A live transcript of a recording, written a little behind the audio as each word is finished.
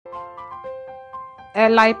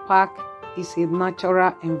Eli Park is a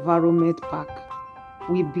natural environment park.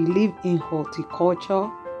 We believe in horticulture,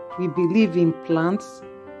 we believe in plants,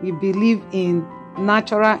 we believe in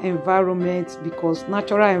natural environment because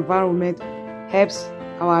natural environment helps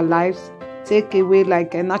our lives. Take away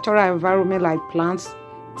like a natural environment like plants,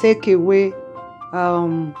 take away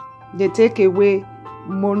they take away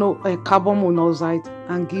carbon monoxide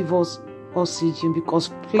and give us oxygen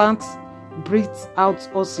because plants breathe out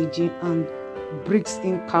oxygen and breathes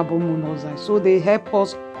in carbon monoxide. So they help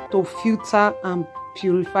us to filter and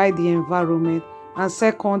purify the environment. And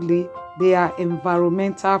secondly, they are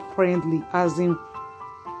environmental friendly, as in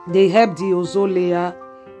they help the ozone layer,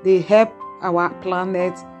 they help our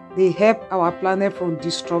planet, they help our planet from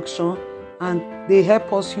destruction, and they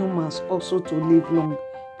help us humans also to live long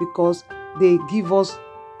because they give us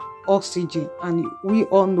oxygen, and we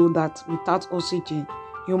all know that without oxygen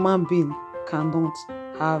human being cannot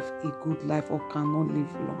have a good life or cannot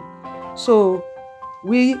live long. So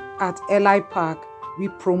we at Eli Park, we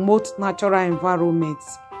promote natural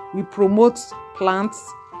environments, we promote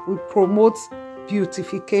plants, we promote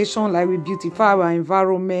beautification, like we beautify our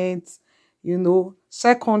environment, you know.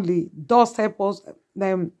 Secondly, dust help us,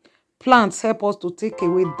 plants help us to take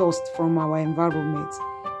away dust from our environment,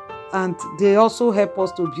 and they also help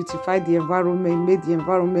us to beautify the environment, make the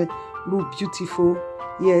environment look beautiful.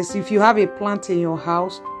 Yes, if you have a plant in your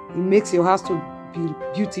house, it makes your house to be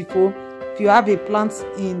beautiful. If you have a plant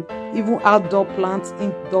in, even outdoor plants,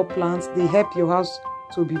 indoor plants, they help your house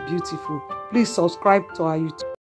to be beautiful. Please subscribe to our YouTube.